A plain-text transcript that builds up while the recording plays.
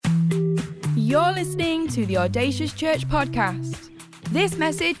You're listening to the Audacious Church podcast. This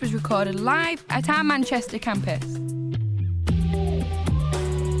message was recorded live at our Manchester campus.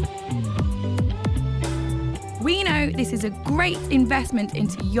 We know this is a great investment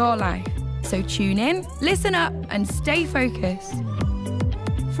into your life, so tune in, listen up, and stay focused.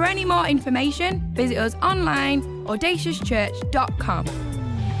 For any more information, visit us online, audaciouschurch.com.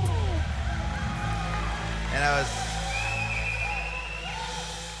 And I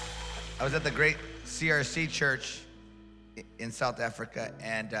was at the great CRC church in South Africa,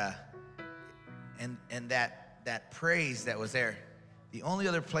 and that praise that was there. The only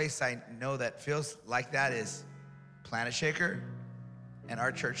other place I know that feels like that is Planet Shaker and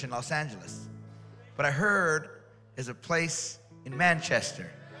our church in Los Angeles. But I heard there's a place in Manchester.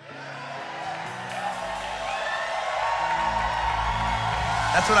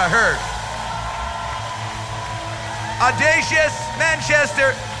 That's what I heard. Audacious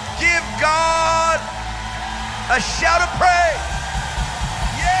Manchester, give God a shout of praise.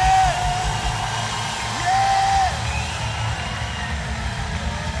 Yeah! Yeah!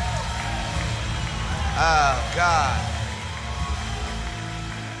 Oh, God.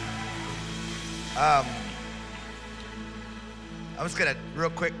 I'm just gonna,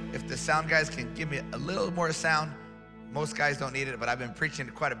 real quick, if the sound guys can give me a little more sound. Most guys don't need it, but I've been preaching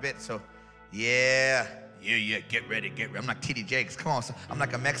it quite a bit, so yeah, get ready. I'm like TD Jakes, come on. I'm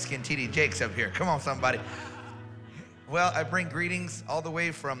like a Mexican TD Jakes up here. Come on, somebody. Well, I bring greetings all the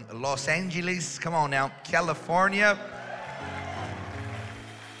way from Los Angeles, come on now, California,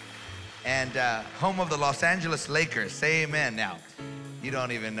 and home of the Los Angeles Lakers. Say amen now. You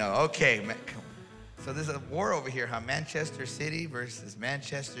don't even know. Okay, so there's a war over here, huh? Manchester City versus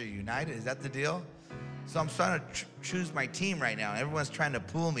Manchester United, is that the deal? So I'm trying to choose my team right now. Everyone's trying to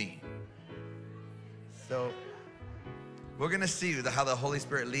pull me. So we're going to see how the Holy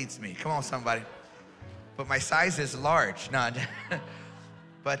Spirit leads me. Come on, somebody. But my size is large. No.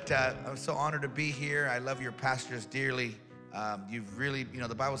 But I'm so honored to be here. I love your pastors dearly. You've really,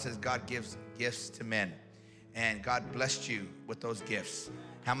 the Bible says God gives gifts to men. And God blessed you with those gifts.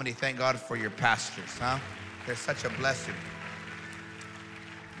 How many thank God for your pastors, huh? They're such a blessing.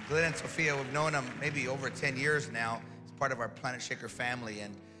 Glenn and Sophia, we've known them maybe over 10 years now. It's part of our Planet Shaker family,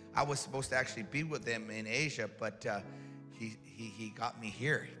 and I was supposed to actually be with them in Asia, but he got me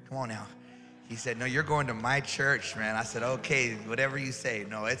here. Come on now. He said, no, you're going to my church, man. I said, okay, whatever you say.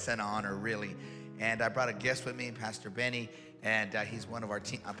 No, it's an honor, really. And I brought a guest with me, Pastor Benny, and he's one of our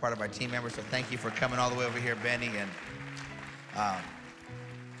team, part of our team members, so thank you for coming all the way over here, Benny. And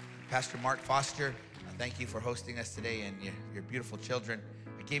Pastor Mark Foster, thank you for hosting us today, and your beautiful children.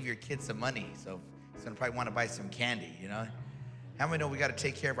 I gave your kids some money, so he's gonna probably want to buy some candy, How many know we got to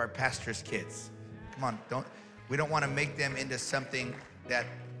take care of our pastor's kids? Come on, we don't want to make them into something that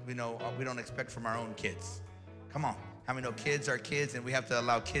we don't expect from our own kids. Come on, how many know kids are kids, and we have to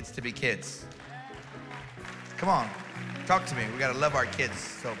allow kids to be kids? Come on, talk to me. We got to love our kids.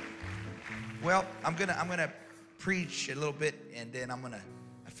 So, well, I'm gonna preach a little bit, and then I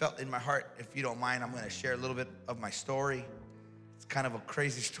felt in my heart, if you don't mind, I'm gonna share a little bit of my story. It's kind of a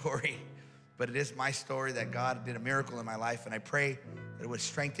crazy story, but it is my story that God did a miracle in my life, and I pray that it would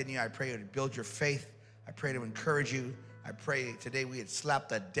strengthen you. I pray it would build your faith. I pray to encourage you. I pray today we would slap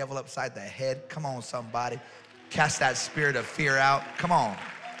the devil upside the head. Come on, somebody. Cast that spirit of fear out. Come on.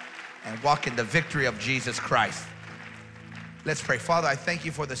 And walk in the victory of Jesus Christ. Let's pray. Father, I thank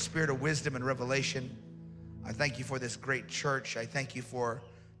you for the spirit of wisdom and revelation. I thank you for this great church. I thank you for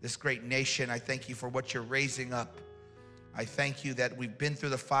this great nation. I thank you for what you're raising up. I thank you that we've been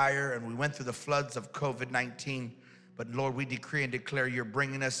through the fire and we went through the floods of COVID-19. But Lord, we decree and declare you're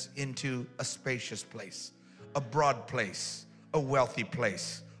bringing us into a spacious place, a broad place, a wealthy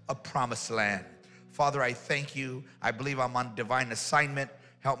place, a promised land. Father, I thank you. I believe I'm on divine assignment.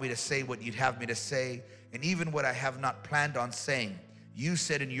 Help me to say what you'd have me to say. And even what I have not planned on saying, you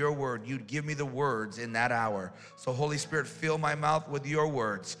said in your word, you'd give me the words in that hour. So Holy Spirit, fill my mouth with your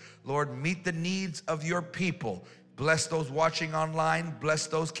words. Lord, meet the needs of your people. Bless those watching online. Bless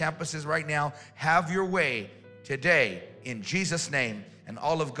those campuses right now. Have your way today in Jesus' name. And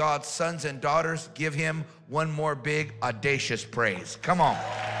all of God's sons and daughters, give him one more big, audacious praise. Come on.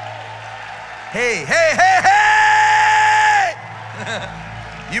 Hey, hey, hey, hey!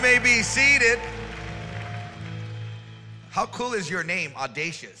 You may be seated. How cool is your name,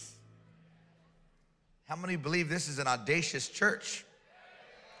 Audacious? How many believe this is an audacious church?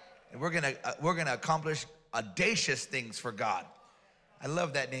 And we're gonna accomplish audacious things for God. I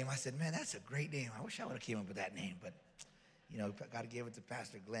love that name. I said, man, that's a great name. I wish I would have came up with that name, but God gave it to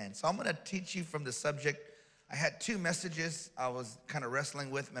Pastor Glenn. So I'm going to teach you from the subject I had two messages I was kind of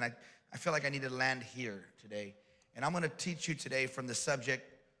wrestling with, and I feel like I need to land here today. And I'm going to teach you today from the subject,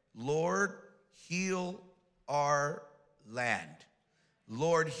 Lord, heal our land.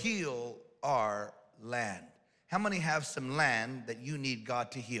 Lord, heal our land. How many have some land that you need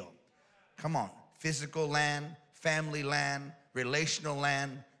God to heal? Come on. Physical land, family land, relational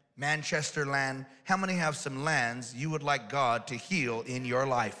land, Manchester land. How many have some lands you would like God to heal in your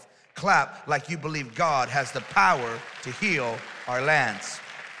life? Clap like you believe God has the power to heal our lands.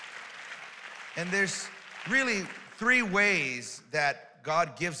 And there's really three ways that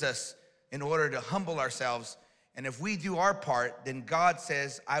God gives us in order to humble ourselves. And if we do our part, then God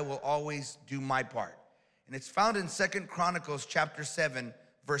says, I will always do my part. And it's found in 2 Chronicles chapter 7,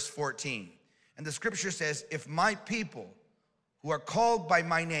 verse 14. And the scripture says, if my people who are called by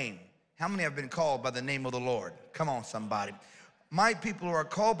my name, how many have been called by the name of the Lord? Come on, somebody. My people who are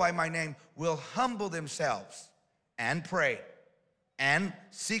called by my name will humble themselves and pray and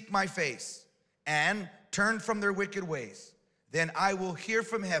seek my face and turn from their wicked ways. Then I will hear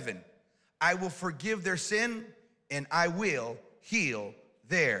from heaven. I will forgive their sin and I will heal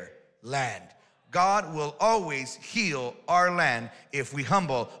their land. God will always heal our land if we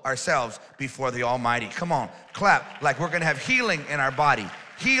humble ourselves before the Almighty. Come on, clap like we're gonna have healing in our body,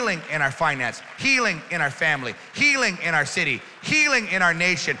 healing in our finance, healing in our family, healing in our city, healing in our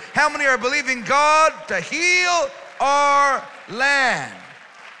nation. How many are believing God to heal our land?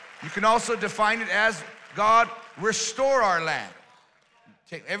 You can also define it as God, restore our land.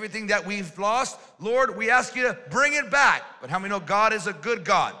 Take everything that we've lost. Lord, we ask you to bring it back. But how many know God is a good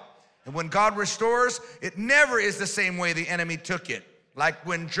God? And when God restores, it never is the same way the enemy took it. Like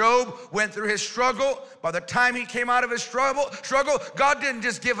when Job went through his struggle, by the time he came out of his struggle, God didn't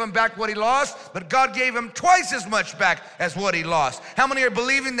just give him back what he lost, but God gave him twice as much back as what he lost. How many are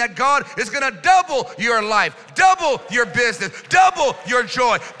believing that God is gonna double your life, double your business, double your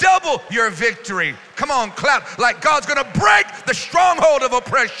joy, double your victory? Come on, clap like God's gonna break the stronghold of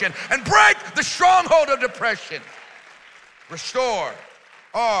oppression and break the stronghold of depression. Restore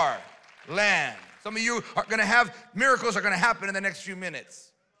our land. Some of you are gonna have, miracles are gonna happen in the next few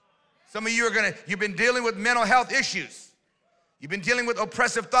minutes. Some of you you've been dealing with mental health issues. You've been dealing with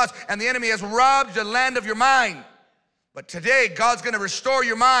oppressive thoughts and the enemy has robbed the land of your mind. But today, God's gonna restore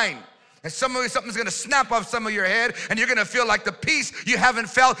your mind. And something's gonna snap off some of your head and you're gonna feel like the peace you haven't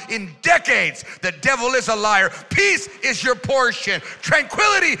felt in decades. The devil is a liar. Peace is your portion.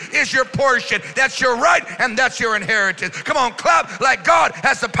 Tranquility is your portion. That's your right and that's your inheritance. Come on, clap like God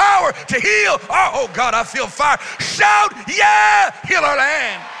has the power to heal. Oh God, I feel fire. Shout, yeah, heal our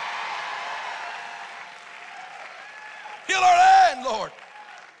land. Heal our land, Lord.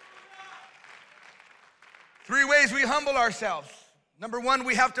 Three ways we humble ourselves. Number one,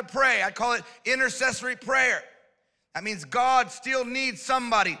 we have to pray. I call it intercessory prayer. That means God still needs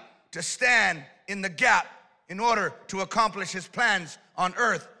somebody to stand in the gap in order to accomplish his plans on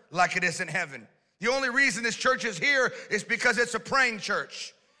earth like it is in heaven. The only reason this church is here is because it's a praying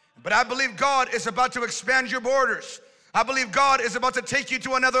church. But I believe God is about to expand your borders. I believe God is about to take you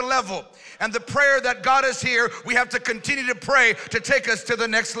to another level. And the prayer that got us here, we have to continue to pray to take us to the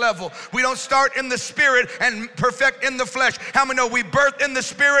next level. We don't start in the spirit and perfect in the flesh. How many know we birth in the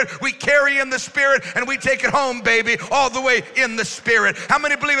spirit, we carry in the spirit, and we take it home, baby, all the way in the spirit? How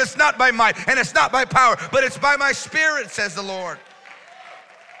many believe it's not by might and it's not by power, but it's by my spirit, says the Lord?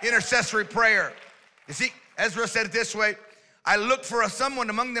 Intercessory prayer. You see, Ezra said it this way, I looked for someone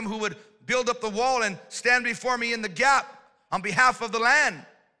among them who would build up the wall and stand before me in the gap on behalf of the land.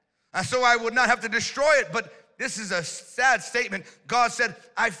 And so I would not have to destroy it. But this is a sad statement. God said,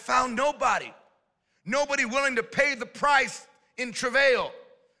 I found nobody. Nobody willing to pay the price in travail.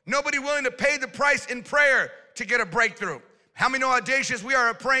 Nobody willing to pay the price in prayer to get a breakthrough. How many know, Audacious, we are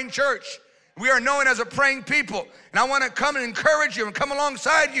a praying church. We are known as a praying people. And I want to come and encourage you and come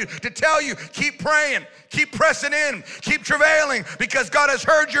alongside you to tell you, keep praying, keep pressing in, keep travailing, because God has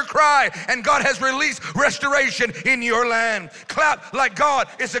heard your cry and God has released restoration in your land. Clap like God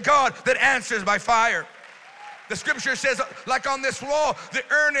is a God that answers by fire. The scripture says, like on this wall, the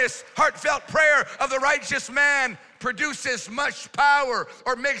earnest, heartfelt prayer of the righteous man produces much power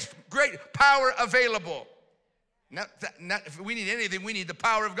or makes great power available. Not if we need anything, we need the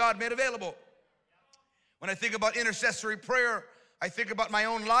power of God made available. When I think about intercessory prayer, I think about my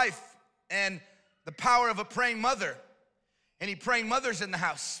own life and the power of a praying mother. Any praying mothers in the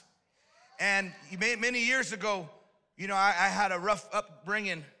house? And many years ago, you know, I had a rough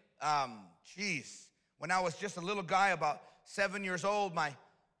upbringing. When I was just a little guy, about 7 years old, my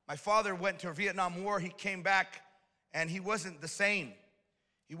father went to a Vietnam War. He came back, and he wasn't the same.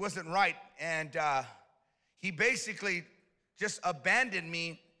 He wasn't right, and he basically just abandoned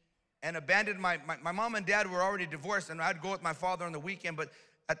me and abandoned my mom and dad were already divorced, and I'd go with my father on the weekend, but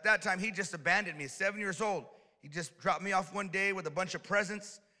at that time, he just abandoned me. 7 years old. He just dropped me off one day with a bunch of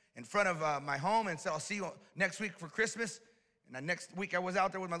presents in front of my home and said, I'll see you next week for Christmas. And the next week, I was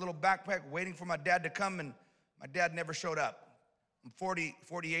out there with my little backpack waiting for my dad to come, and my dad never showed up. I'm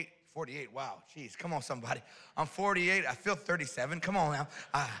 48, wow, geez, come on, somebody. I'm 48, I feel 37, come on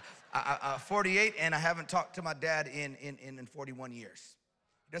now. 48, and I haven't talked to my dad in 41 years.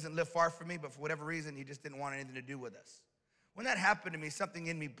 He doesn't live far from me, but for whatever reason, he just didn't want anything to do with us. When that happened to me, something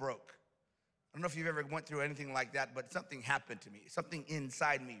in me broke. I don't know if you've ever went through anything like that, but something happened to me. Something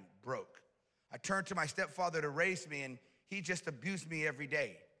inside me broke. I turned to my stepfather to raise me, and he just abused me every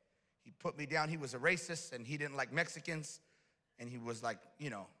day. He put me down. He was a racist, and he didn't like Mexicans, and he was like,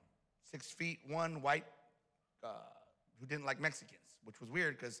 6'1", white, who didn't like Mexicans, which was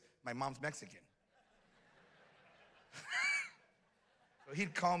weird because my mom's Mexican. So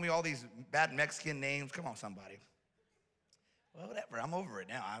he'd call me all these bad Mexican names. Come on, somebody. Well, whatever, I'm over it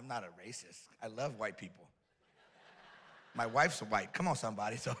now. I'm not a racist. I love white people. My wife's white. Come on,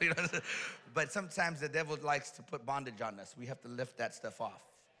 somebody. So, but sometimes the devil likes to put bondage on us. We have to lift that stuff off.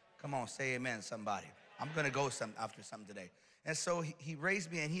 Come on, say amen, somebody. I'm going to go after something today. And so he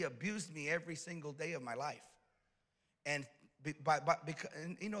raised me, and he abused me every single day of my life. And because,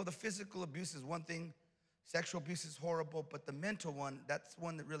 the physical abuse is one thing. Sexual abuse is horrible, but the mental one, that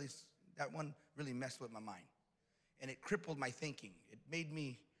one really messed with my mind. And it crippled my thinking. It made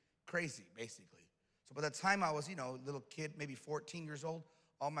me crazy, basically. So by the time I was, a little kid, maybe 14 years old,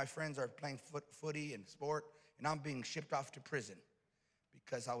 all my friends are playing footy and sport, and I'm being shipped off to prison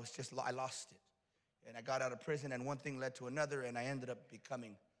because I lost it. And I got out of prison, and one thing led to another, and I ended up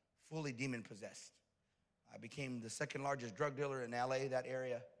becoming fully demon-possessed. I became the second largest drug dealer in LA, that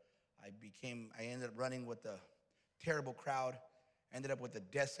area. I ended up running with a terrible crowd, ended up with a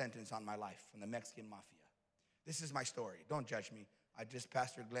death sentence on my life from the Mexican mafia. This is my story. Don't judge me.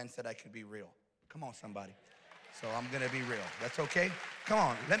 Pastor Glenn said I could be real. Come on, somebody. So I'm going to be real. That's okay? Come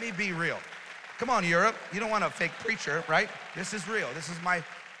on, let me be real. Come on, Europe. You don't want a fake preacher, right? This is real. This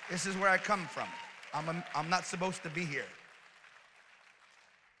is where I come from. I'm not supposed to be here.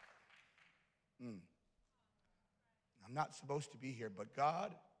 I'm not supposed to be here, but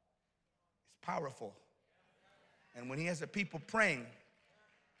God is powerful. And when he has a people praying,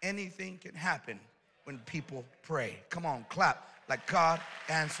 anything can happen when people pray. Come on, clap like God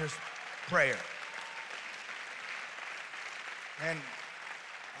answers prayer. And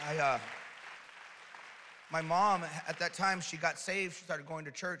my mom, at that time, she got saved. She started going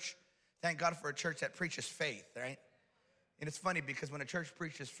to church. Thank God for a church that preaches faith, right? And it's funny because when a church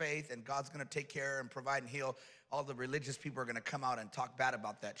preaches faith and God's going to take care and provide and heal, all the religious people are going to come out and talk bad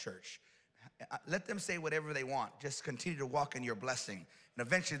about that church. Let them say whatever they want. Just continue to walk in your blessing. And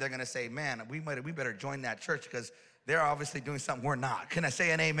eventually they're going to say, man, we better join that church because they're obviously doing something we're not. Can I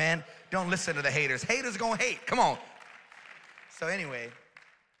say an amen? Don't listen to the haters. Haters going to hate. Come on. So anyway,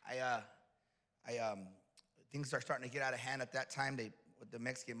 things are starting to get out of hand at that time. The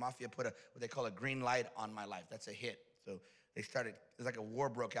Mexican mafia put what they call a green light on my life. That's a hit. So it was like a war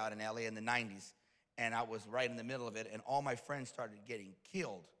broke out in LA in the 90s. And I was right in the middle of it. And all my friends started getting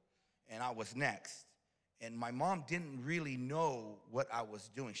killed. And I was next. And my mom didn't really know what I was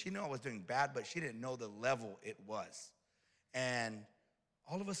doing. She knew I was doing bad, but she didn't know the level it was. And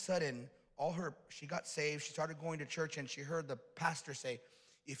all of a sudden, she got saved. She started going to church, and she heard the pastor say,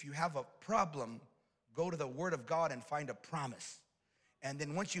 if you have a problem, go to the Word of God and find a promise. And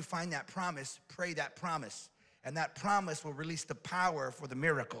then once you find that promise, pray that promise. And that promise will release the power for the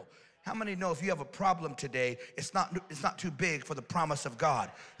miracle. How many know if you have a problem today, it's not too big for the promise of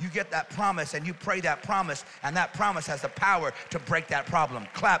God? You get that promise and you pray that promise, and that promise has the power to break that problem.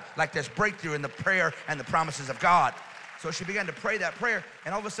 Clap like there's breakthrough in the prayer and the promises of God. So she began to pray that prayer,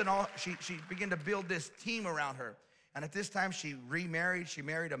 and all of a sudden she began to build this team around her. And at this time she remarried. She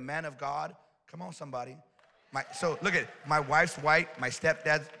married a man of God. Come on, somebody. So look at it. My wife's white. My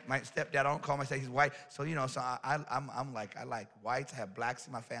stepdad, I don't call myself, he's white. So, so I'm like, I like whites. I have blacks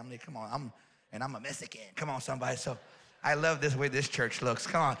in my family. Come on, I'm a Mexican. Come on, somebody. So I love this way this church looks.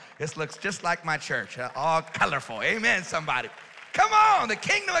 Come on. This looks just like my church. All colorful. Amen, somebody. Come on, the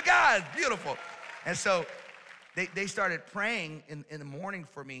kingdom of God is beautiful. And so they started praying in the morning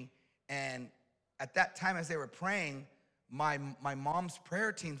for me. And at that time, as they were praying, my mom's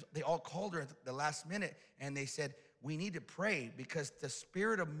prayer teams, they all called her at the last minute, and they said, we need to pray because the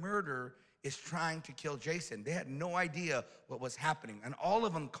spirit of murder is trying to kill Jason. They had no idea what was happening, and all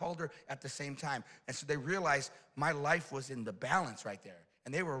of them called her at the same time. And so they realized my life was in the balance right there.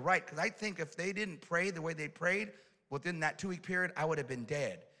 And they were right, because I think if they didn't pray the way they prayed, within that 2-week period, I would have been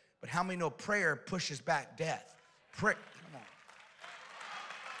dead. But how many know prayer pushes back death? Pray, come on.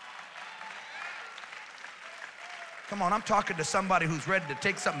 Come on, I'm talking to somebody who's ready to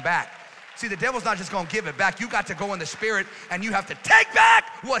take something back. See, the devil's not just gonna give it back. You got to go in the spirit and you have to take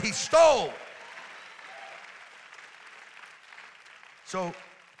back what he stole. So,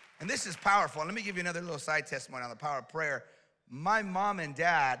 and this is powerful. Let me give you another little side testimony on the power of prayer. My mom and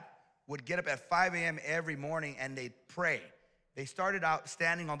dad would get up at 5 a.m. every morning and they'd pray. They started out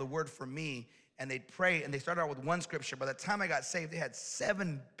standing on the word for me, and they'd pray, and they started out with one scripture. By the time I got saved, they had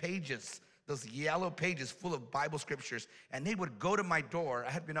 7 pages, those yellow pages full of Bible scriptures, and they would go to my door.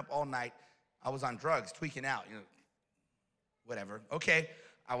 I had been up all night. I was on drugs, tweaking out, whatever. Okay,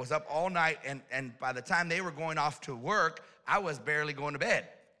 I was up all night, and by the time they were going off to work, I was barely going to bed.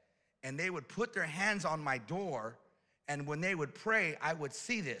 And they would put their hands on my door, and when they would pray, I would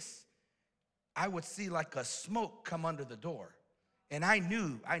see this. I would see like a smoke come under the door. And I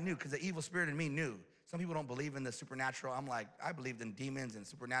knew, because the evil spirit in me knew. Some people don't believe in the supernatural. I'm like, I believed in demons and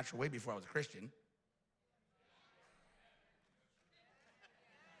supernatural way before I was a Christian.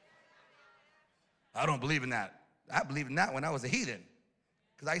 I don't believe in that. I believed in that when I was a heathen,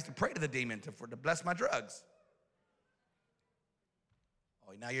 because I used to pray to the demon to bless my drugs.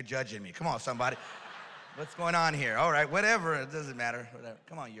 Oh, now you're judging me. Come on, somebody. What's going on here? All right, whatever. It doesn't matter. Whatever.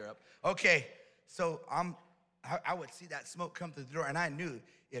 Come on, Europe. Okay, so I would see that smoke come through the door, and I knew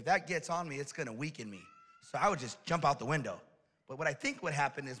if that gets on me, it's going to weaken me. So I would just jump out the window. But what I think would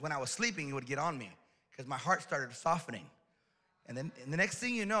happen is when I was sleeping, it would get on me because my heart started softening. And then the next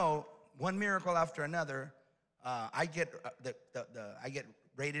thing you know, one miracle after another, I get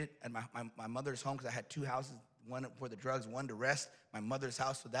raided at my mother's home, because I had 2 houses, one for the drugs, one to rest, my mother's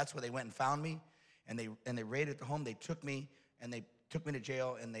house. So that's where they went and found me. And they raided the home. They took me to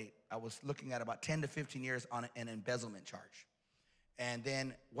jail, and I was looking at about 10 to 15 years on an embezzlement charge. And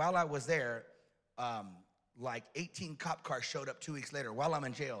then while I was there, like 18 cop cars showed up 2 weeks later while I'm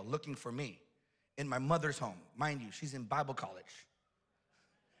in jail looking for me in my mother's home. Mind you, she's in Bible college.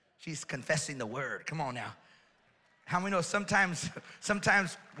 She's confessing the word. Come on now. How many know sometimes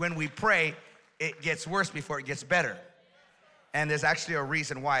when we pray, it gets worse before it gets better? And there's actually a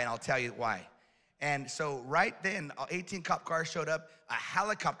reason why, and I'll tell you why. And so right then, 18 cop cars showed up. A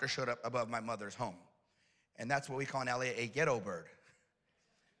helicopter showed up above my mother's home. And that's what we call in LA a ghetto bird.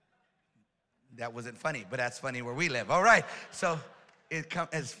 That wasn't funny, but that's funny where we live. All right. So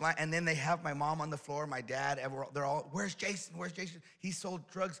it's flying. And then they have my mom on the floor, my dad. They're all, where's Jason? Where's Jason? He sold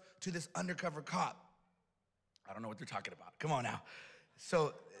drugs to this undercover cop. I don't know what they're talking about. Come on now.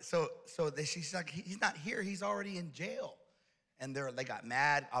 So she's like, he's not here. He's already in jail. And they got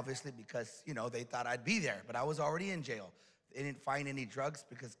mad, obviously, because, they thought I'd be there. But I was already in jail. They didn't find any drugs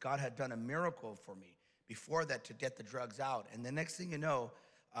because God had done a miracle for me before that to get the drugs out. And the next thing you know,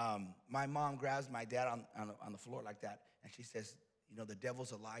 my mom grabs my dad on the floor like that. And she says, the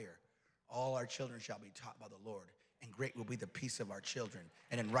devil's a liar. All our children shall be taught by the Lord. And great will be the peace of our children.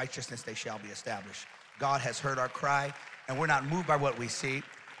 And in righteousness they shall be established. God has heard our cry. And we're not moved by what we see.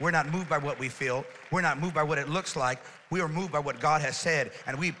 We're not moved by what we feel. We're not moved by what it looks like. We are moved by what God has said.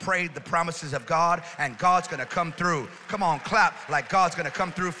 And we prayed the promises of God, and God's gonna come through. Come on, clap like God's gonna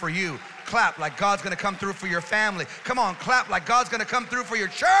come through for you. Clap like God's gonna come through for your family. Come on, clap like God's gonna come through for your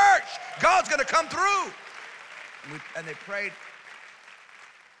church. God's gonna come through. And they prayed.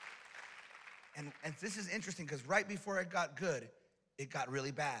 And this is interesting, because right before it got good, it got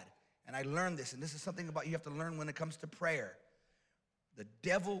really bad. And I learned this, and this is something about you have to learn when it comes to prayer. The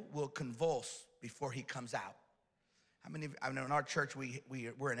devil will convulse before he comes out. How many of you, I know in our church,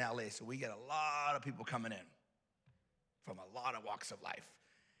 we're in LA, so we get a lot of people coming in from a lot of walks of life,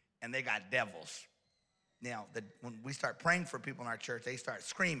 and they got devils. Now, when we start praying for people in our church, they start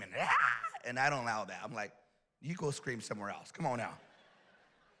screaming, and I don't allow that. I'm like, you go scream somewhere else. Come on now.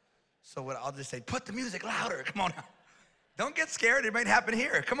 So I'll just say, put the music louder. Come on now. Don't get scared. It might happen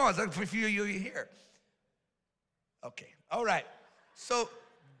here. Come on, it's for you here. Okay, all right. So,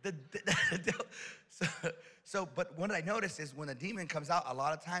 but what I noticed is when a demon comes out, a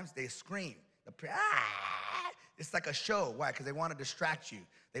lot of times they scream. It's like a show. Why? Because they want to distract you.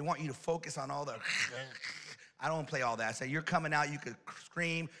 They want you to focus on all the, I don't play all that. I say, you're coming out, you could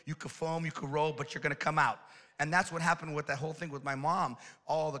scream, you could foam, you could roll, but you're going to come out. And that's what happened with that whole thing with my mom.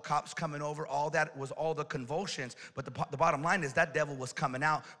 All the cops coming over, all that was all the convulsions. But the bottom line is that devil was coming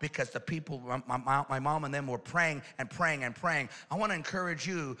out because the people, my mom and them were praying and praying and praying. I want to encourage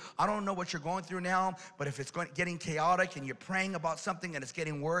you. I don't know what you're going through now, but if it's getting chaotic and you're praying about something and it's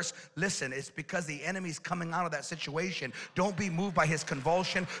getting worse, listen, it's because the enemy's coming out of that situation. Don't be moved by his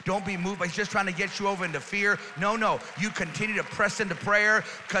convulsion. Don't be moved by he's just trying to get you over into fear. No. You continue to press into prayer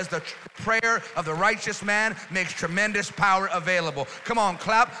because the prayer of the righteous man makes tremendous power available. Come on,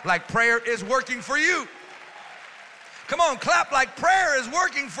 clap like prayer is working for you. Come on, clap like prayer is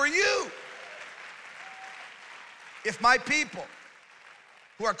working for you. If my people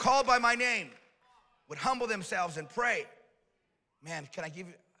who are called by my name would humble themselves and pray, man, can I give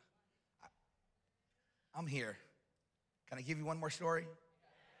you, I'm here. Can I give you one more story?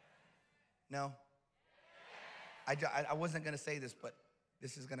 No? I wasn't going to say this, but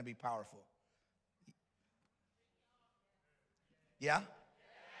this is going to be powerful. Yeah?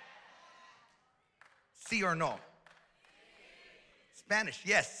 Sí or no? Spanish,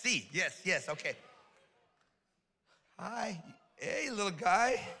 yes, sí, yes, okay. Hi, hey, little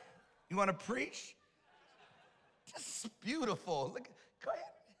guy. You want to preach? Just beautiful. Look, go ahead.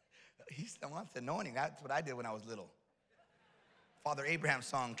 He's the one anointing. That's what I did when I was little. Father Abraham's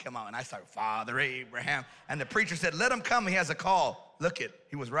song came out, and I started, Father Abraham. And the preacher said, let him come, he has a call. Look it,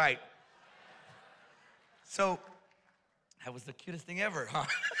 he was right. So, that was the cutest thing ever, huh?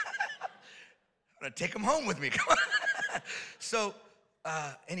 I'm gonna take him home with me, come on. So,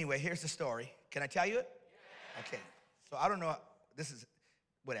 anyway, here's the story. Can I tell you it? Okay, so I don't know, this is,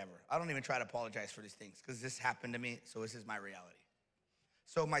 whatever. I don't even try to apologize for these things, because this happened to me, so this is my reality.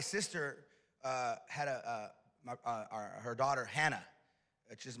 So my sister had her daughter, Hannah,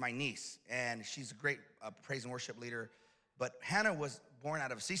 which is my niece, and she's a great praise and worship leader. But Hannah was born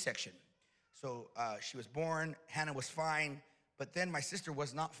out of a C-section. So she was born, Hannah was fine, but then my sister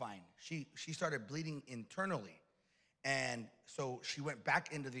was not fine. She started bleeding internally. And so she went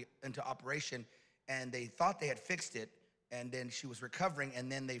back into operation, and they thought they had fixed it, and then she was recovering,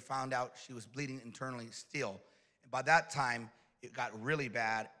 and then they found out she was bleeding internally still. And by that time, it got really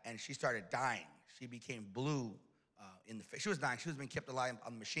bad, and she started dying. She became blue in the face. She was dying. She was being kept alive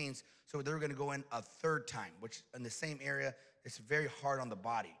on the machines. So they were going to go in a third time, which in the same area, it's very hard on the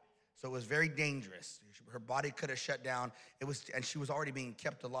body. So it was very dangerous. Her body could have shut down. And she was already being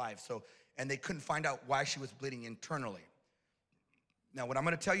kept alive. And they couldn't find out why she was bleeding internally. Now, what I'm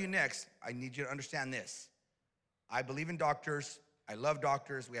going to tell you next, I need you to understand this. I believe in doctors. I love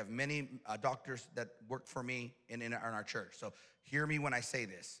doctors. We have many doctors that work for me in our church. So hear me when I say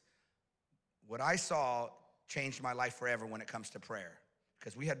this. What I saw changed my life forever when it comes to prayer,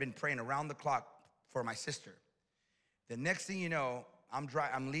 because we had been praying around the clock for my sister. The next thing you know,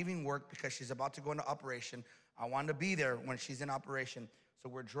 I'm leaving work because she's about to go into operation. I wanted to be there when she's in operation. So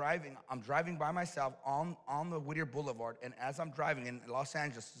we're driving. I'm driving by myself on the Whittier Boulevard, and as I'm driving in Los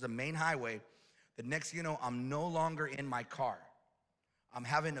Angeles, this is a main highway. The next thing you know, I'm no longer in my car. I'm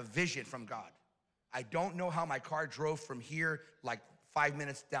having a vision from God. I don't know how my car drove from here like 5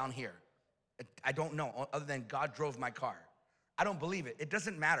 minutes down here. I don't know, other than God drove my car. I don't believe it. It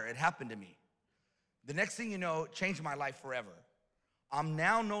doesn't matter. It happened to me. The next thing you know, it changed my life forever. I'm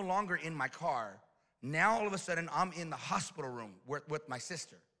now no longer in my car. Now, all of a sudden, I'm in the hospital room with my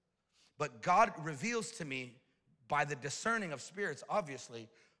sister. But God reveals to me, by the discerning of spirits, obviously,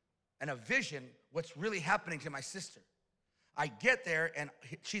 and a vision, what's really happening to my sister. I get there, and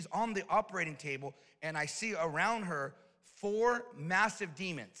she's on the operating table, and I see around her 4 massive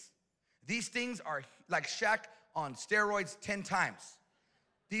demons. These things are like Shaq on steroids 10 times.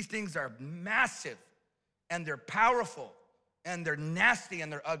 These things are massive, and they're powerful, and they're nasty,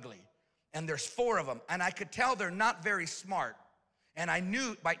 and they're ugly. And there's 4 of them, and I could tell they're not very smart. And I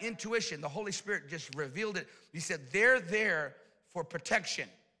knew by intuition, the Holy Spirit just revealed it. He said, they're there for protection.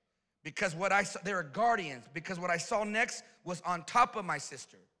 Because what I saw, they were guardians. Because what I saw next was on top of my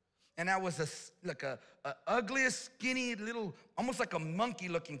sister. And I was like a ugliest, skinny little, almost like a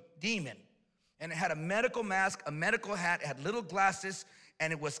monkey-looking demon. And it had a medical mask, a medical hat, it had little glasses,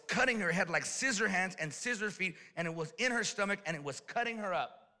 and it was cutting her. It had like scissor hands and scissor feet, and it was in her stomach, and it was cutting her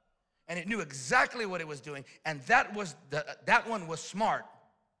up. And it knew exactly what it was doing, and that one was smart.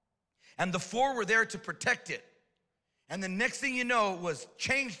 And the 4 were there to protect it. And the next thing you know was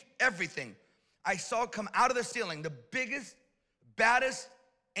changed everything. I saw come out of the ceiling the biggest, baddest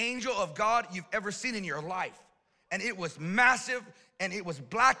angel of God you've ever seen in your life. And it was massive, and it was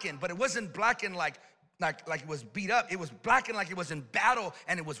blackened, but it wasn't blackened like it was beat up. It was blackened like it was in battle,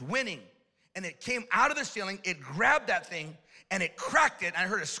 and it was winning. and it came out of the ceiling. It grabbed that thing, and it cracked it. And I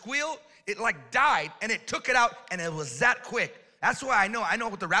heard a squeal. It like died, and it took it out, and it was that quick. That's why I know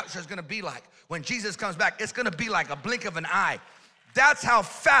what the rapture is gonna be like. When Jesus comes back, it's gonna be like a blink of an eye. That's how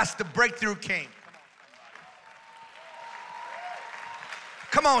fast the breakthrough came.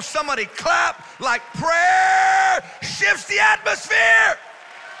 Come on, somebody clap like prayer shifts the atmosphere.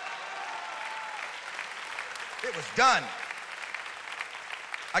 It was done.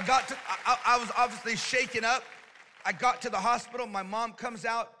 I was obviously shaken up. I got to the hospital. My mom comes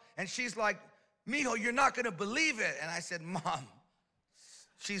out and she's like, Mijo, you're not gonna believe it. And I said, Mom,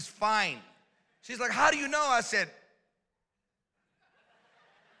 she's fine. She's like, how do you know? I said,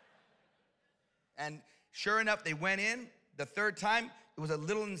 and sure enough, they went in the third time. It was a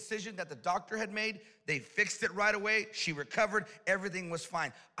little incision that the doctor had made. They fixed it right away. She recovered. Everything was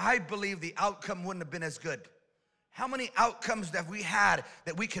fine. I believe the outcome wouldn't have been as good. How many outcomes have we had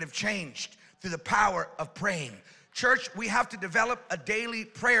that we could have changed through the power of praying? Church, we have to develop a daily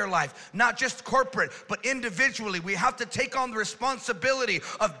prayer life, not just corporate, but individually. We have to take on the responsibility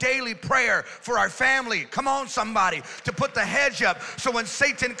of daily prayer for our family. Come on, somebody, to put the hedge up. So when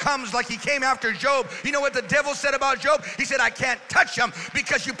Satan comes like he came after Job, you know what the devil said about Job? He said, I can't touch him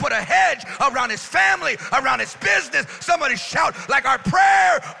because you put a hedge around his family, around his business. Somebody shout, like our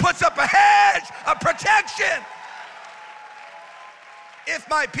prayer puts up a hedge of protection. If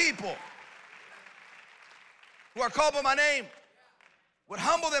my people who are called by my name would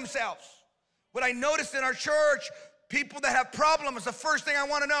humble themselves. What I noticed in our church, people that have problems, the first thing I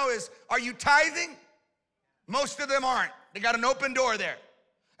want to know is, are you tithing? Most of them aren't. They got an open door there.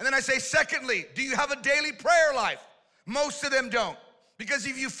 And then I say, secondly, do you have a daily prayer life? Most of them don't. Because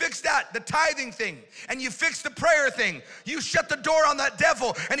if you fix that, the tithing thing, and you fix the prayer thing, you shut the door on that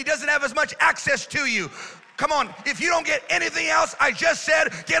devil and he doesn't have as much access to you. Come on, if you don't get anything else I just said,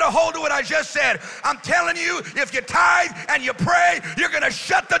 get a hold of what I just said. I'm telling you, if you tithe and you pray, you're gonna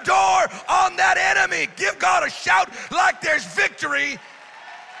shut the door on that enemy. Give God a shout like there's victory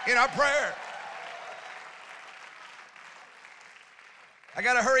in our prayer. I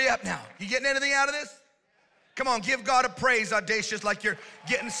gotta hurry up now. You getting anything out of this? Come on, give God a praise, audacious, like you're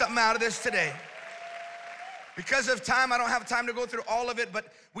getting something out of this today. Because of time, I don't have time to go through all of it,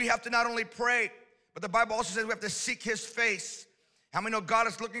 but we have to not only pray, but the Bible also says we have to seek his face. How many know God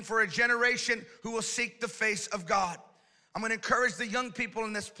is looking for a generation who will seek the face of God? I'm gonna encourage the young people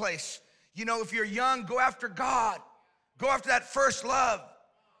in this place. You know, if you're young, go after God. Go after that first love.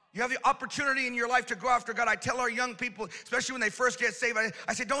 You have the opportunity in your life to go after God. I tell our young people, especially when they first get saved,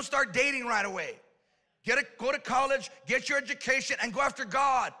 I say, don't start dating right away. Go to college, get your education, and go after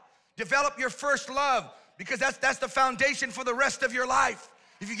God. Develop your first love, because that's the foundation for the rest of your life.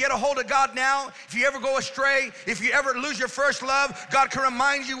 If you get a hold of God now, if you ever go astray, if you ever lose your first love, God can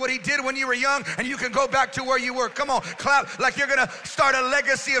remind you what he did when you were young, and you can go back to where you were. Come on, clap like you're gonna start a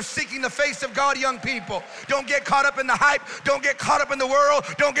legacy of seeking the face of God, young people. Don't get caught up in the hype. Don't get caught up in the world.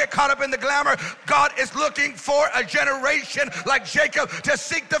 Don't get caught up in the glamour. God is looking for a generation like Jacob to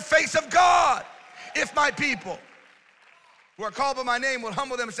seek the face of God. If my people who are called by my name will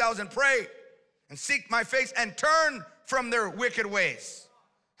humble themselves and pray and seek my face and turn from their wicked ways.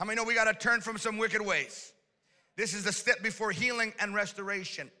 How many know we got to turn from some wicked ways? This is the step before healing and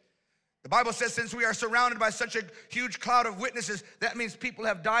restoration. The Bible says since we are surrounded by such a huge cloud of witnesses, that means people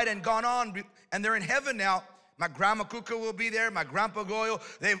have died and gone on, and they're in heaven now. My grandma Kuka will be there, my grandpa Goyle,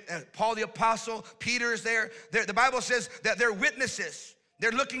 Paul the Apostle, Peter's there. The Bible says that they're witnesses.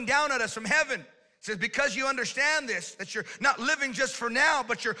 They're looking down at us from heaven. It says because you understand this, that you're not living just for now,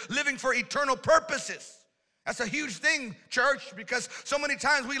 but you're living for eternal purposes. That's a huge thing, church, because so many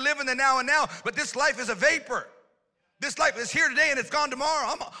times we live in the now and now, but this life is a vapor. This life is here today and it's gone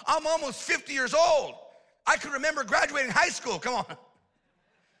tomorrow. I'm almost 50 years old. I can remember graduating high school, come on.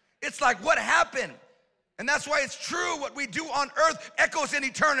 It's like, what happened? And that's why it's true, what we do on earth echoes in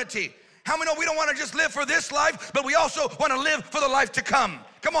eternity. How many know we don't want to just live for this life, but we also want to live for the life to come?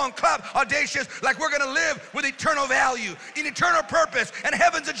 Come on, clap, audacious, like we're going to live with eternal value, in eternal purpose, and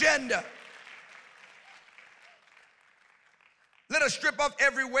heaven's agenda. Let us strip off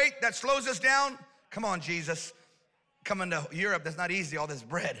every weight that slows us down. Come on, Jesus. Coming to Europe, that's not easy, all this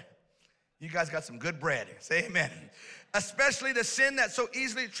bread. You guys got some good bread. Say amen. Especially the sin that so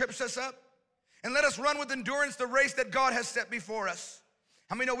easily trips us up. And let us run with endurance the race that God has set before us.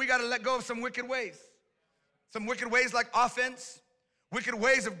 How many know we got to let go of some wicked ways? Some wicked ways like offense, wicked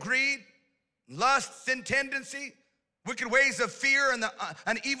ways of greed, lust, sin tendency, wicked ways of fear and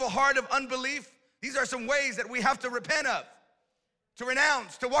an evil heart of unbelief. These are some ways that we have to repent of, to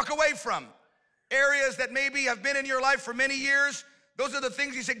renounce, to walk away from. Areas that maybe have been in your life for many years, Those are the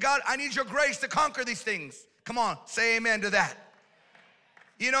things you say, God, I need your grace to conquer these things. Come on, say amen to that.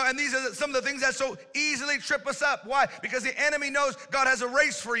 You know, and these are some of the things that so easily trip us up. Why? Because the enemy knows God has a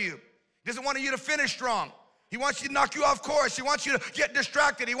race for you. He doesn't want you to finish strong. He wants you to knock you off course. He wants you to get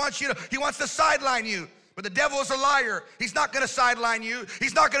distracted. He wants to sideline you. But the devil is a liar. He's not gonna sideline you.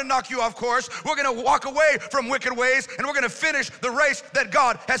 He's not gonna knock you off course. We're gonna walk away from wicked ways, and we're gonna finish the race that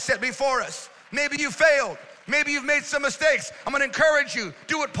God has set before us. Maybe you failed. Maybe you've made some mistakes. I'm gonna encourage you.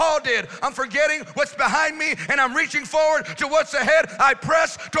 Do what Paul did. I'm forgetting what's behind me, and I'm reaching forward to what's ahead. I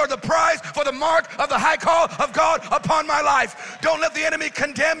press toward the prize for the mark of the high call of God upon my life. Don't let the enemy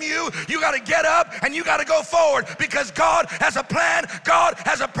condemn you. You gotta get up and you gotta go forward, because God has a plan. God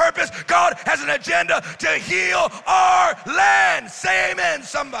has a purpose. God has an agenda to heal our land. Say amen,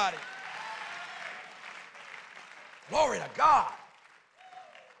 somebody. Glory to God.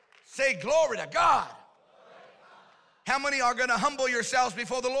 Say glory to God. How many are gonna humble yourselves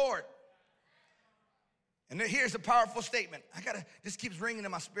before the Lord? And then here's a powerful statement. This keeps ringing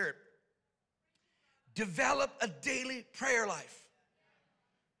in my spirit. Develop a daily prayer life.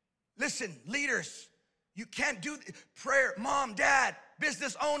 Listen, leaders, you can't do prayer. Mom, dad,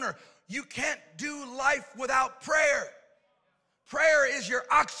 business owner, you can't do life without prayer. Prayer is your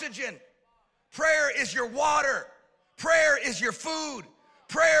oxygen. Prayer is your water. Prayer is your food.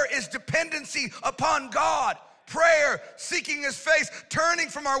 Prayer is dependency upon God. Prayer, seeking his face, turning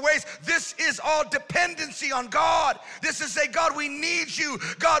from our ways. This is all dependency on God. This is say, God, we need you.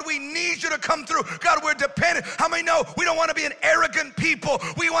 God, we need you to come through. God, we're dependent. How many know we don't want to be an arrogant people?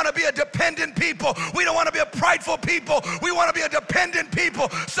 We want to be a dependent people. We don't want to be a prideful people. We want to be a dependent people.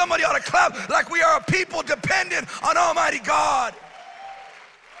 Somebody ought to clap like we are a people dependent on Almighty God.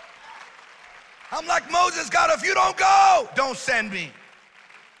 I'm like Moses, God, if you don't go, don't send me.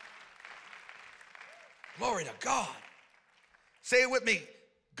 Glory to God. Say it with me.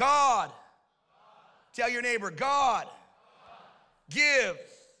 God. Tell your neighbor, God gives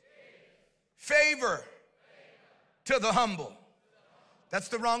favor to the humble. That's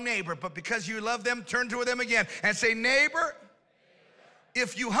the wrong neighbor, but because you love them, turn to them again and say, neighbor,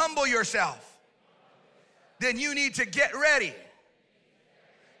 if you humble yourself, then you need to get ready.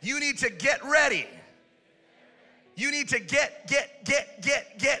 You need to get ready. You need to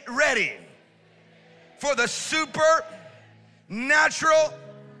get ready for the supernatural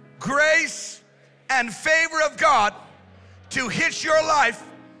grace and favor of God to hit your life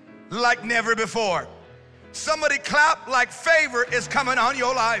like never before. Somebody clap like favor is coming on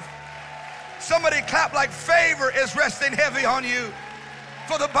your life. Somebody clap like favor is resting heavy on you.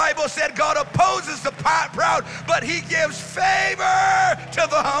 For the Bible said God opposes the proud, but he gives favor to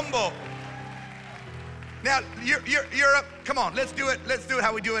the humble. Now, you're up. Come on, let's do it. Let's do it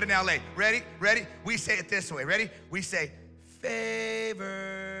how we do it in LA. Ready? Ready? We say it this way. Ready? We say,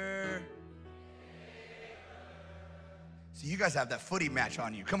 favor. See, you guys have that footy match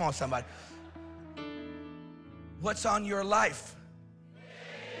on you. Come on, somebody. What's on your life?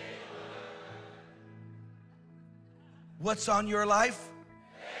 What's on your life?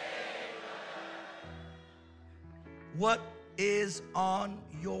 What is on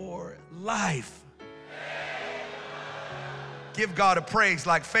your life? Give God a praise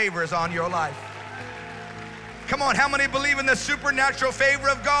like favor is on your life. Come on, how many believe in the supernatural favor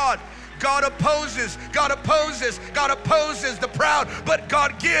of God? God opposes the proud, but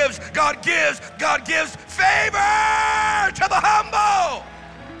God gives favor to the humble.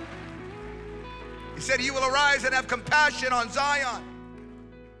 He said, you will arise and have compassion on Zion,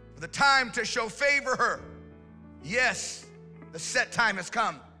 for the time to show favor her. Yes, the set time has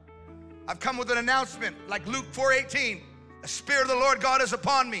come. I've come with an announcement like Luke 4:18. The Spirit of the Lord God is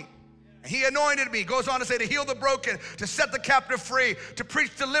upon me. And he anointed me, goes on to say, to heal the broken, to set the captive free, to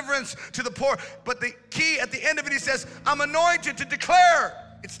preach deliverance to the poor. But the key at the end of it, he says, I'm anointed to declare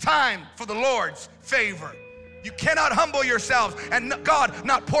it's time for the Lord's favor. You cannot humble yourselves and God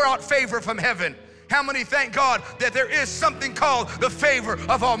not pour out favor from heaven. How many thank God that there is something called the favor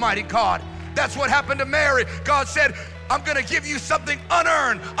of Almighty God? That's what happened to Mary. God said, I'm gonna give you something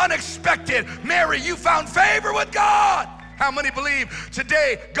unearned, unexpected. Mary, you found favor with God. How many believe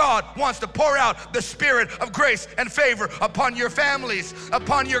today God wants to pour out the spirit of grace and favor upon your families,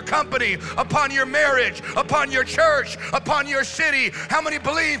 upon your company, upon your marriage, upon your church, upon your city? How many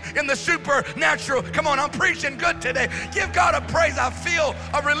believe in the supernatural? Come on, I'm preaching good today. Give God a praise. I feel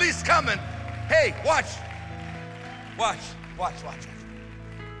a release coming. Hey, watch.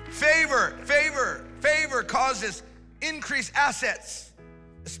 Favor causes increased assets,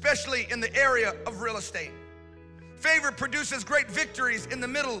 especially in the area of real estate. Favor produces great victories in the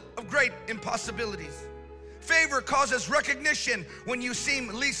middle of great impossibilities. Favor causes recognition when you seem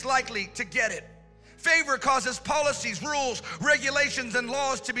least likely to get it. Favor causes policies, rules, regulations, and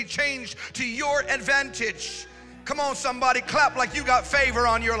laws to be changed to your advantage. Come on, somebody, clap like you got favor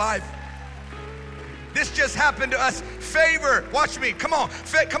on your life. This just happened to us. Favor, watch me, come on,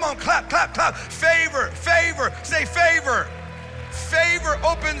 come on, clap, clap, clap. Favor, favor, say favor. Favor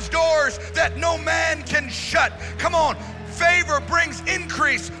opens doors that no man can shut. Come on. Favor brings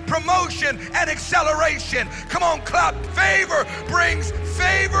increase, promotion, and acceleration. Come on, clap. Favor brings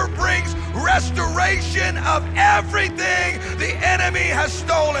restoration of everything the enemy has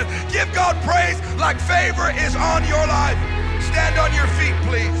stolen. Give God praise like favor is on your life. Stand on your feet,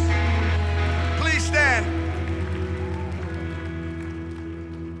 please. Please stand.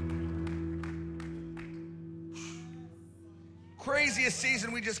 Craziest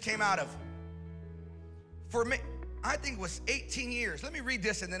season we just came out of. For me, I think it was 18 years. Let me read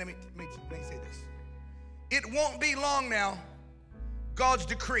this and then let me say this. It won't be long now, God's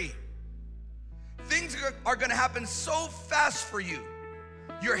decree. Things are gonna happen so fast for you,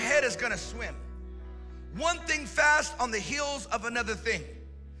 your head is gonna swim. One thing fast on the heels of another thing.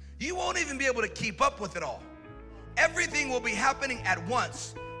 You won't even be able to keep up with it all. Everything will be happening at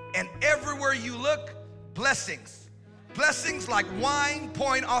once, and everywhere you look, blessings. Blessings like wine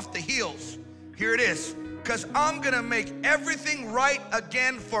pouring off the heels. Here it is. Because I'm gonna make everything right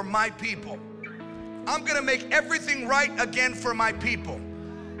again for my people. I'm gonna make everything right again for my people.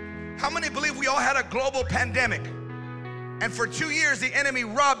 How many believe we all had a global pandemic? And for 2 years, the enemy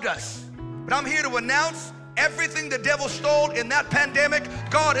robbed us. But I'm here to announce everything the devil stole in that pandemic,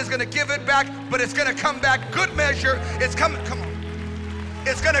 God is gonna give it back, but it's gonna come back good measure. It's coming, come on.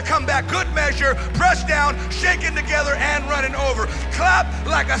 It's gonna come back good measure, pressed down, shaken together, and running over. Clap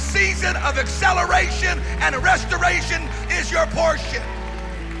like a season of acceleration and restoration is your portion.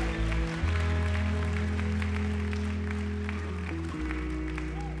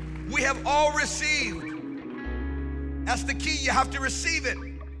 We have all received. That's the key, you have to receive it.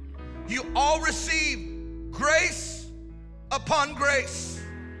 You all receive grace upon grace,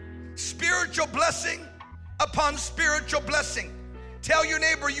 spiritual blessing upon spiritual blessing. Tell your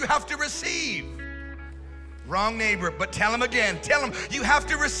neighbor you have to receive. Wrong neighbor, but tell him again. Tell him you have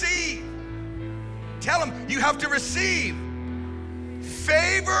to receive. Tell him you have to receive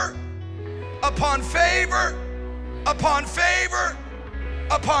favor upon favor upon favor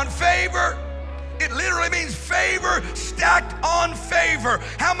upon favor. It literally means favor stacked on favor.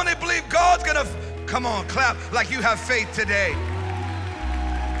 How many believe God's gonna, come on, clap like you have faith today.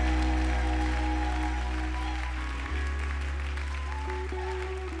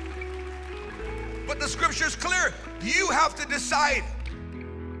 But the scripture's clear. You have to decide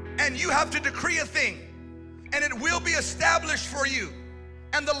and you have to decree a thing and it will be established for you.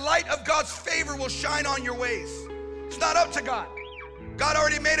 And the light of God's favor will shine on your ways. It's not up to God. God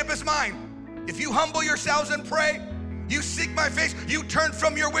already made up his mind. If you humble yourselves and pray, you seek my face, you turn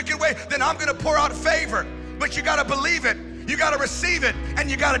from your wicked way, then I'm gonna pour out favor. But you gotta believe it. You gotta receive it and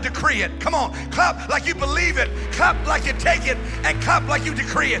you gotta decree it. Come on, clap like you believe it, clap like you take it, and clap like you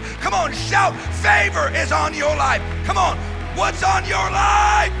decree it. Come on, shout, favor is on your life. Come on, what's on your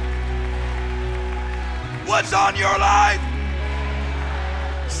life? What's on your life?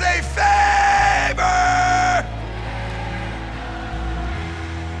 Say favor.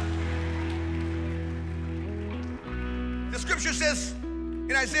 The scripture says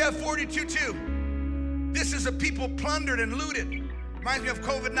in Isaiah 42:2, this is a people plundered and looted. Reminds me of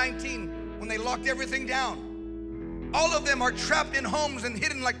COVID-19 when they locked everything down. All of them are trapped in homes and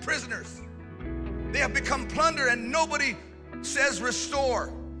hidden like prisoners. They have become plunder and nobody says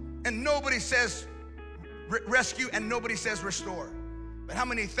restore. And nobody says rescue and nobody says restore. But how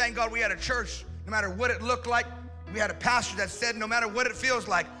many thank God we had a church, no matter what it looked like, we had a pastor that said no matter what it feels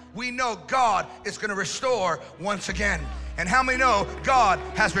like, we know God is gonna restore once again. And how many know God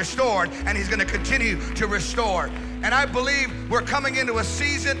has restored and he's gonna continue to restore? And I believe we're coming into a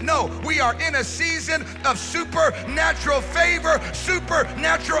season, no, we are in a season of supernatural favor,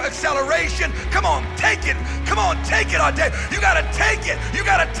 supernatural acceleration. Come on, take it. Come on, take it all day. You gotta take it. You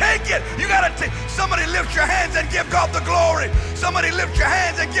gotta take it. You gotta take. Somebody lift your hands and give God the glory. Somebody lift your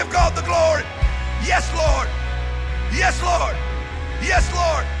hands and give God the glory. Yes, Lord. Yes, Lord. Yes,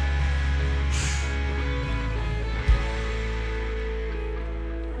 Lord.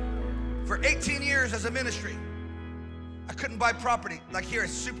 For 18 years as a ministry, I couldn't buy property. Like here,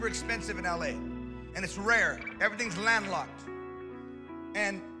 it's super expensive in LA, and it's rare. Everything's landlocked.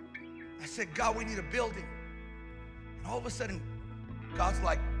 And I said, God, we need a building. And all of a sudden, God's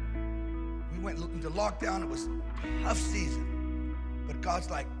like, we went into lockdown. It was a tough season. But God's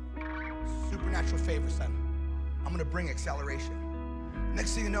like, supernatural favor, son. I'm going to bring acceleration.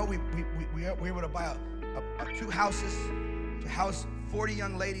 Next thing you know, we were able to buy 2 houses to house 40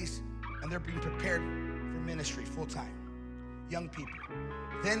 young ladies, and they're being prepared for ministry full-time. Young people.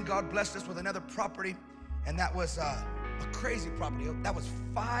 Then God blessed us with another property, and that was a crazy property. That was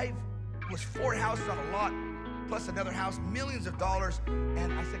 4 houses on a lot, plus another house, millions of dollars.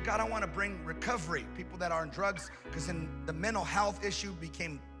 And I said, God, I want to bring recovery, people that are on drugs, because the mental health issue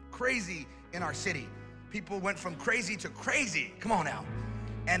became crazy in our city. People went from crazy to crazy. Come on now.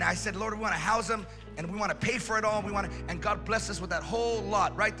 And I said, Lord, we want to house them, and we want to pay for it all. And God blessed us with that whole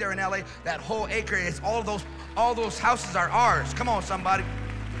lot right there in LA. That whole acre is all those houses are ours. Come on, somebody.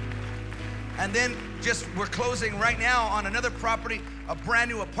 And then we're closing right now on another property, a brand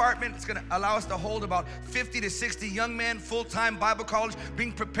new apartment. It's gonna allow us to hold about 50 to 60 young men, full-time Bible college,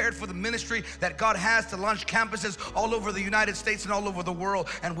 being prepared for the ministry that God has to launch campuses all over the United States and all over the world.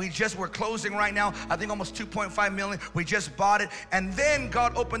 And we're closing right now, I think almost 2.5 million. We just bought it. And then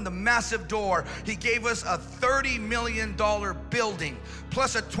God opened the massive door. He gave us a $30 million building,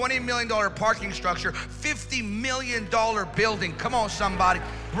 plus a $20 million parking structure, $50 million building. Come on, somebody.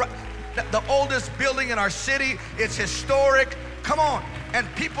 The oldest building in our city. It's historic. Come on. And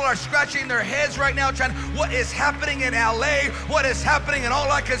people are scratching their heads right now trying, what is happening in LA? What is happening? And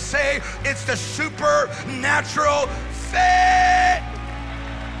all I can say, it's the supernatural faith.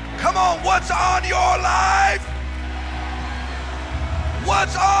 Come on, what's on your life?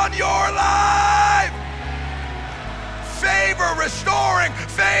 What's on your life? Favor restoring,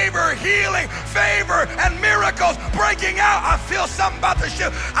 favor healing, favor and miracles breaking out. I feel something about to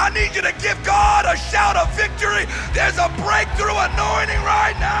shift. I need you to give God a shout of victory. There's a breakthrough anointing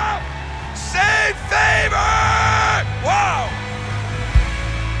right now. Say favor. Wow.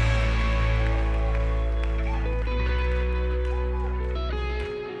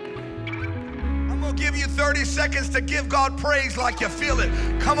 I'm going to give you 30 seconds to give God praise like you feel it.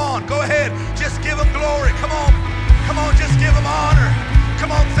 Come on, go ahead. Just give him glory. Come on. Come on, just give him honor.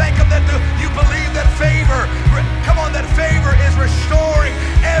 Come on, thank him that you believe that favor. Come on, that favor is restoring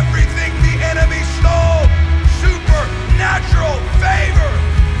everything the enemy stole. Supernatural favor.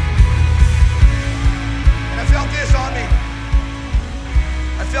 And I felt this on me.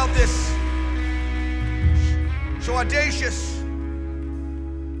 I felt this. So audacious.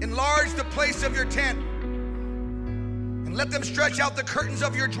 Enlarge the place of your tent and let them stretch out the curtains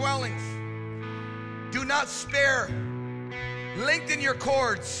of your dwellings. Do not spare. Lengthen your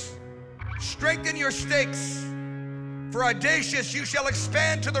cords. Strengthen your stakes. For audacious, you shall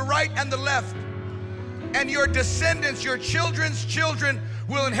expand to the right and the left. And your descendants, your children's children,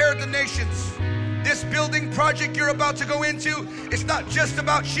 will inherit the nations. This building project you're about to go into, it's not just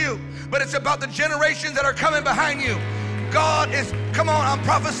about you, but it's about the generations that are coming behind you. God is, come on, I'm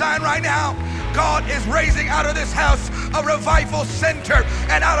prophesying right now. God is raising out of this house a revival center,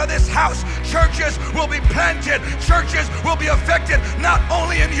 and out of this house, churches will be planted. Churches will be affected, not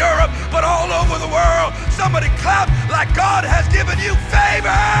only in Europe, but all over the world. Somebody clap like God has given you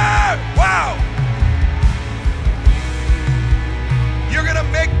favor. Wow. You're gonna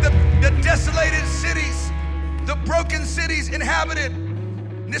make the desolated cities, the broken cities inhabited.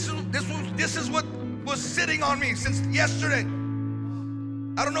 This is what was sitting on me since yesterday.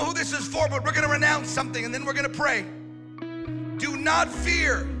 I don't know who this is for, but we're going to renounce something and then we're going to pray. Do not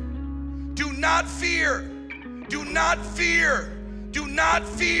fear. Do not fear. Do not fear. Do not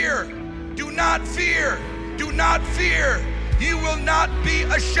fear. Do not fear. Do not fear. You will not be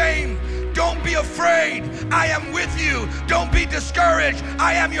ashamed. Don't be afraid. I am with you. Don't be discouraged.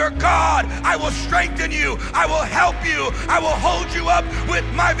 I am your God. I will strengthen you. I will help you. I will hold you up with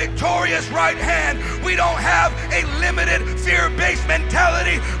my victorious right hand. We don't have a limited fear-based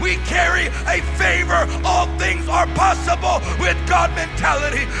mentality. We carry a favor. All things are possible with God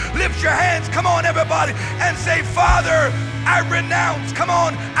mentality. Lift your hands. Come on, everybody, and say, Father, I renounce. Come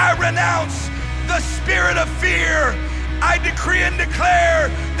on, I renounce the spirit of fear. I decree and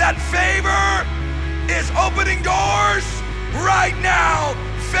declare that favor is opening doors right now.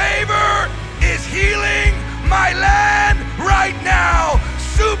 Favor is healing my land right now.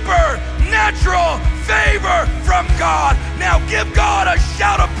 Supernatural favor from God. Now give God a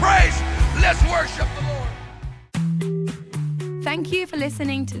shout of praise. Let's worship the Lord. Thank you for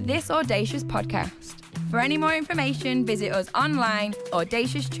listening to this Audacious podcast. For any more information, visit us online,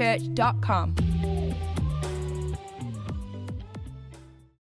 audaciouschurch.com.